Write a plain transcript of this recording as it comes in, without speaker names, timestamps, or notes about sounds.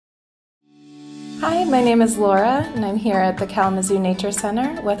Hi, my name is Laura, and I'm here at the Kalamazoo Nature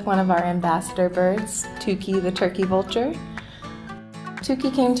Center with one of our ambassador birds, Tukey the turkey vulture.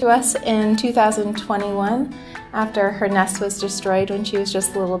 Tukey came to us in 2021 after her nest was destroyed when she was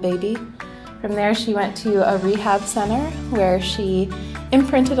just a little baby. From there she went to a rehab center where she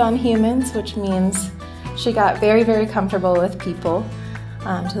imprinted on humans, which means she got very, very comfortable with people,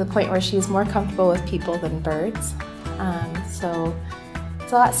 to the point where she's more comfortable with people than birds. So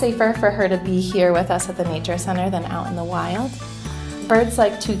it's a lot safer for her to be here with us at the Nature Center than out in the wild. Birds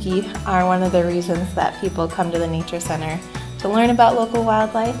like Tukey are one of the reasons that people come to the Nature Center to learn about local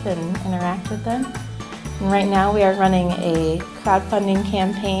wildlife and interact with them. And right now we are running a crowdfunding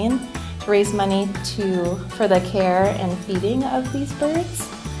campaign to raise money for the care and feeding of these birds.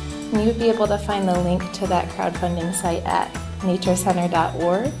 And you would be able to find the link to that crowdfunding site at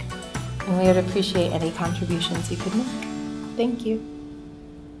naturecenter.org. And we would appreciate any contributions you could make. Thank you.